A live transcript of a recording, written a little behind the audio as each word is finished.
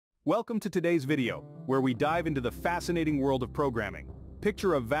Welcome to today's video, where we dive into the fascinating world of programming.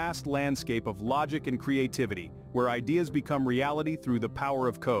 Picture a vast landscape of logic and creativity, where ideas become reality through the power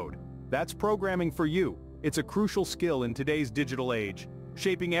of code. That's programming for you. It's a crucial skill in today's digital age,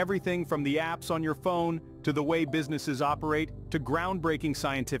 shaping everything from the apps on your phone, to the way businesses operate, to groundbreaking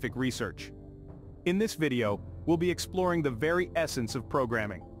scientific research. In this video, we'll be exploring the very essence of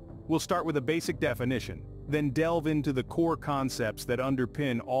programming. We'll start with a basic definition, then delve into the core concepts that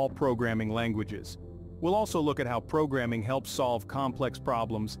underpin all programming languages. We'll also look at how programming helps solve complex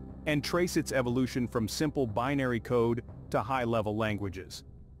problems and trace its evolution from simple binary code to high-level languages.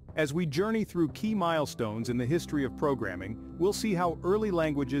 As we journey through key milestones in the history of programming, we'll see how early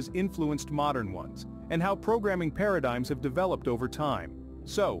languages influenced modern ones, and how programming paradigms have developed over time.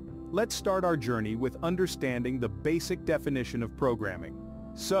 So, let's start our journey with understanding the basic definition of programming.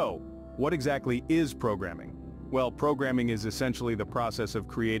 So, what exactly is programming? Well, programming is essentially the process of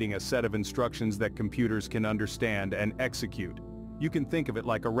creating a set of instructions that computers can understand and execute. You can think of it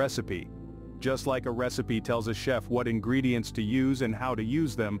like a recipe. Just like a recipe tells a chef what ingredients to use and how to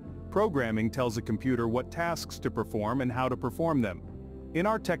use them, programming tells a computer what tasks to perform and how to perform them. In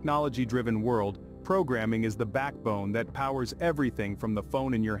our technology-driven world, programming is the backbone that powers everything from the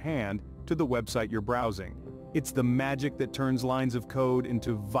phone in your hand to the website you're browsing. It's the magic that turns lines of code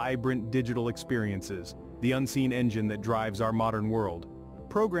into vibrant digital experiences, the unseen engine that drives our modern world.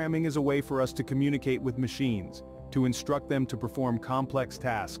 Programming is a way for us to communicate with machines, to instruct them to perform complex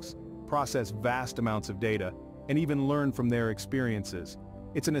tasks, process vast amounts of data, and even learn from their experiences.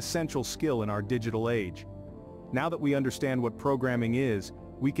 It's an essential skill in our digital age. Now that we understand what programming is,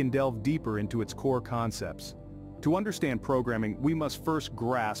 we can delve deeper into its core concepts. To understand programming, we must first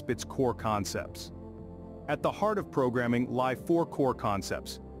grasp its core concepts. At the heart of programming lie four core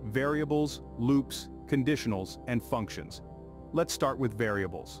concepts: variables, loops, conditionals, and functions. Let's start with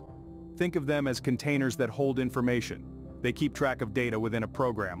variables. Think of them as containers that hold information. They keep track of data within a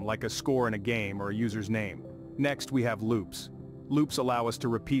program, like a score in a game or a user's name. Next, we have loops. Loops allow us to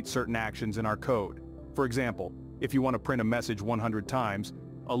repeat certain actions in our code. For example, if you want to print a message 100 times,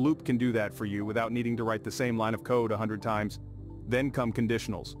 a loop can do that for you without needing to write the same line of code 100 times. Then come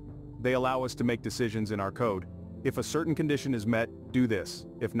conditionals. They allow us to make decisions in our code. If a certain condition is met, do this.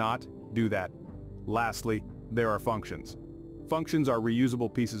 If not, do that. Lastly, there are functions. Functions are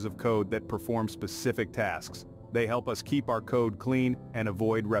reusable pieces of code that perform specific tasks. They help us keep our code clean and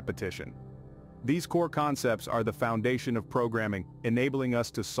avoid repetition. These core concepts are the foundation of programming, enabling us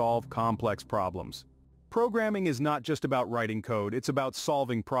to solve complex problems. Programming is not just about writing code, it's about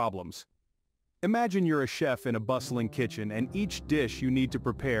solving problems. Imagine you're a chef in a bustling kitchen and each dish you need to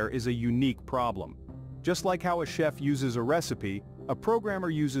prepare is a unique problem. Just like how a chef uses a recipe, a programmer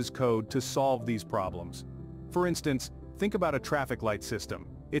uses code to solve these problems. For instance, think about a traffic light system.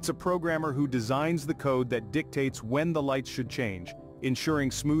 It's a programmer who designs the code that dictates when the lights should change, ensuring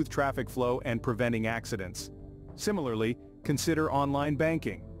smooth traffic flow and preventing accidents. Similarly, consider online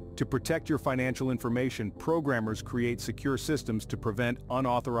banking. To protect your financial information, programmers create secure systems to prevent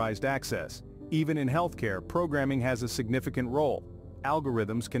unauthorized access. Even in healthcare, programming has a significant role.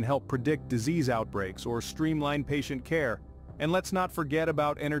 Algorithms can help predict disease outbreaks or streamline patient care. And let's not forget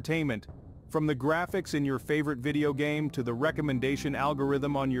about entertainment. From the graphics in your favorite video game to the recommendation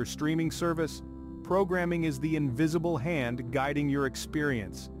algorithm on your streaming service, programming is the invisible hand guiding your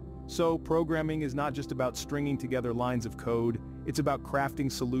experience. So, programming is not just about stringing together lines of code, it's about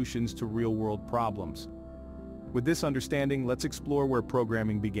crafting solutions to real-world problems. With this understanding, let's explore where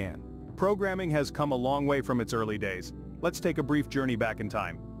programming began. Programming has come a long way from its early days. Let's take a brief journey back in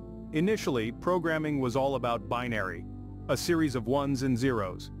time. Initially, programming was all about binary, a series of ones and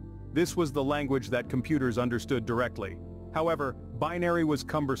zeros. This was the language that computers understood directly. However, binary was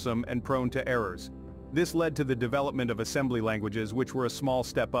cumbersome and prone to errors. This led to the development of assembly languages, which were a small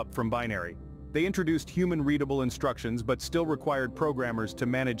step up from binary. They introduced human-readable instructions but still required programmers to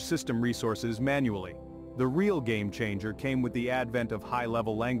manage system resources manually. The real game changer came with the advent of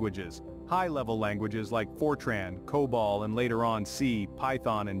high-level languages. High-level languages like Fortran, COBOL, and later on C,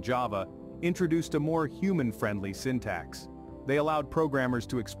 Python, and Java introduced a more human-friendly syntax. They allowed programmers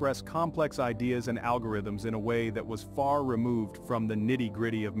to express complex ideas and algorithms in a way that was far removed from the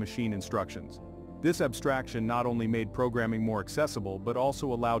nitty-gritty of machine instructions. This abstraction not only made programming more accessible but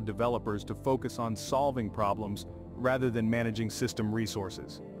also allowed developers to focus on solving problems rather than managing system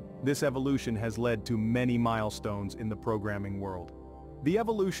resources. This evolution has led to many milestones in the programming world. The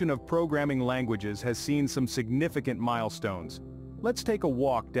evolution of programming languages has seen some significant milestones. Let's take a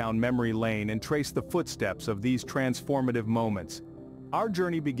walk down memory lane and trace the footsteps of these transformative moments. Our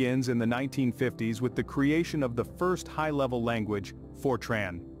journey begins in the 1950s with the creation of the first high-level language,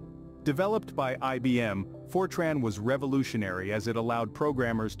 Fortran. Developed by IBM, Fortran was revolutionary as it allowed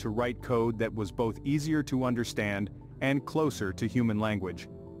programmers to write code that was both easier to understand and closer to human language.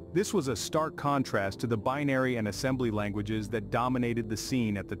 This was a stark contrast to the binary and assembly languages that dominated the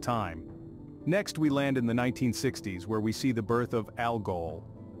scene at the time. Next we land in the 1960s where we see the birth of ALGOL.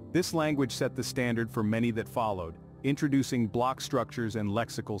 This language set the standard for many that followed, introducing block structures and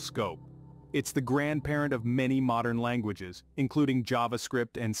lexical scope. It's the grandparent of many modern languages, including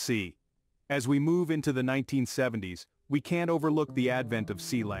JavaScript and C. As we move into the 1970s, we can't overlook the advent of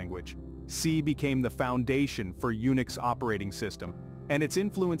C language. C became the foundation for Unix operating system, and its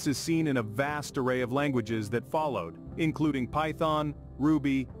influence is seen in a vast array of languages that followed, including Python,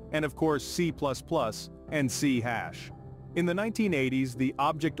 Ruby, and of course C++ and C#. In the 1980s, the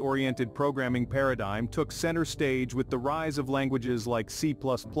object-oriented programming paradigm took center stage with the rise of languages like C++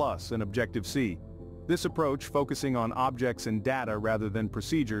 and Objective-C. This approach, focusing on objects and data rather than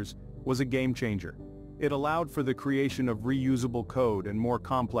procedures, was a game-changer. It allowed for the creation of reusable code and more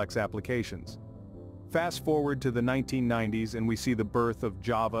complex applications. Fast forward to the 1990s and we see the birth of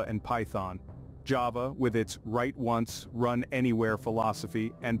Java and Python. Java, with its write once, run anywhere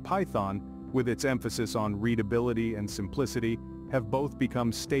philosophy, and Python, with its emphasis on readability and simplicity, have both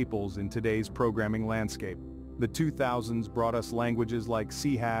become staples in today's programming landscape. The 2000s brought us languages like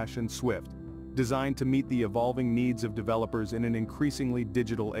C# and Swift, designed to meet the evolving needs of developers in an increasingly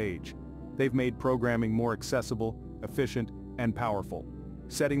digital age. They've made programming more accessible, efficient, and powerful,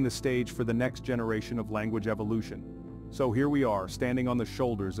 setting the stage for the next generation of language evolution. So here we are, standing on the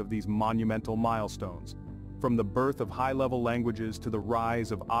shoulders of these monumental milestones. From the birth of high-level languages to the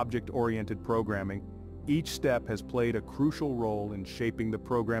rise of object-oriented programming, each step has played a crucial role in shaping the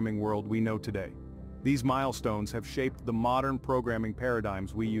programming world we know today. These milestones have shaped the modern programming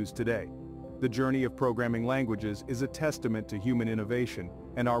paradigms we use today. The journey of programming languages is a testament to human innovation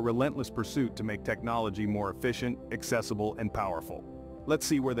and our relentless pursuit to make technology more efficient, accessible, and powerful. Let's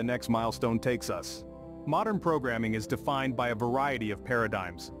see where the next milestone takes us. Modern programming is defined by a variety of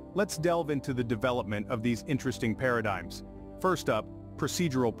paradigms. Let's delve into the development of these interesting paradigms. First up,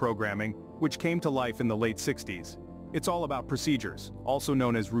 procedural programming, which came to life in the late 60s. It's all about procedures, also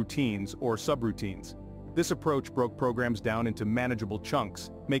known as routines or subroutines. This approach broke programs down into manageable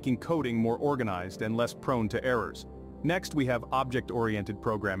chunks, making coding more organized and less prone to errors. Next we have object-oriented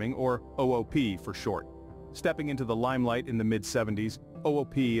programming, or OOP for short. Stepping into the limelight in the mid-70s,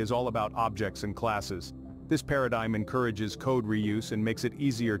 OOP is all about objects and classes. This paradigm encourages code reuse and makes it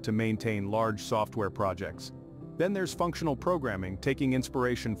easier to maintain large software projects. Then there's functional programming, taking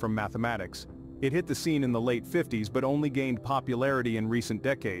inspiration from mathematics. It hit the scene in the late 50s but only gained popularity in recent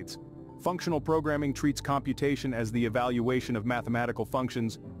decades. Functional programming treats computation as the evaluation of mathematical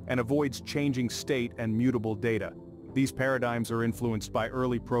functions and avoids changing state and mutable data. These paradigms are influenced by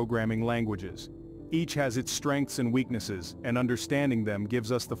early programming languages. Each has its strengths and weaknesses, and understanding them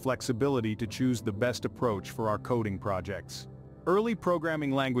gives us the flexibility to choose the best approach for our coding projects. Early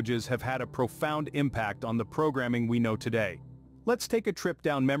programming languages have had a profound impact on the programming we know today. Let's take a trip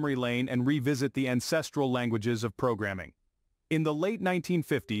down memory lane and revisit the ancestral languages of programming. In the late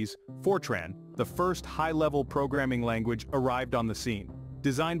 1950s, Fortran, the first high-level programming language, arrived on the scene.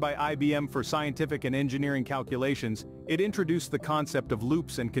 Designed by IBM for scientific and engineering calculations, it introduced the concept of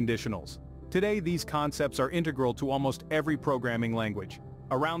loops and conditionals. Today these concepts are integral to almost every programming language.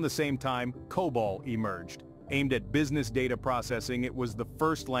 Around the same time, COBOL emerged. Aimed at business data processing, it was the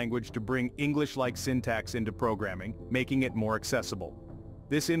first language to bring English-like syntax into programming, making it more accessible.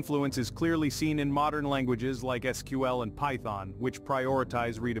 This influence is clearly seen in modern languages like SQL and Python, which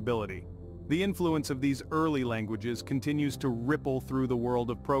prioritize readability. The influence of these early languages continues to ripple through the world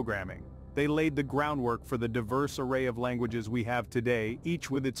of programming. They laid the groundwork for the diverse array of languages we have today,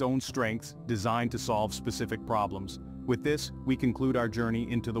 each with its own strengths, designed to solve specific problems. With this, we conclude our journey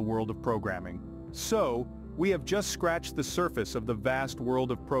into the world of programming. So, we have just scratched the surface of the vast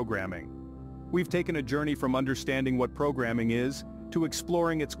world of programming. We've taken a journey from understanding what programming is, to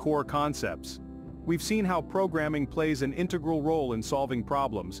exploring its core concepts. We've seen how programming plays an integral role in solving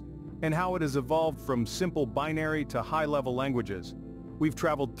problems, and how it has evolved from simple binary to high-level languages. We've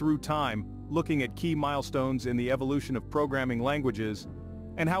traveled through time, looking at key milestones in the evolution of programming languages,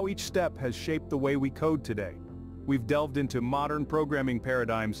 and how each step has shaped the way we code today. We've delved into modern programming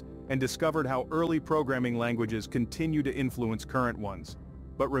paradigms and discovered how early programming languages continue to influence current ones.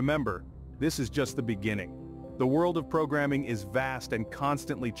 But remember, this is just the beginning. The world of programming is vast and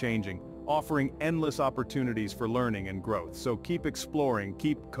constantly changing, offering endless opportunities for learning and growth. So keep exploring,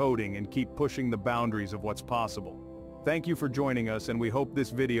 keep coding, and keep pushing the boundaries of what's possible. Thank you for joining us, and we hope this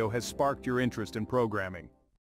video has sparked your interest in programming.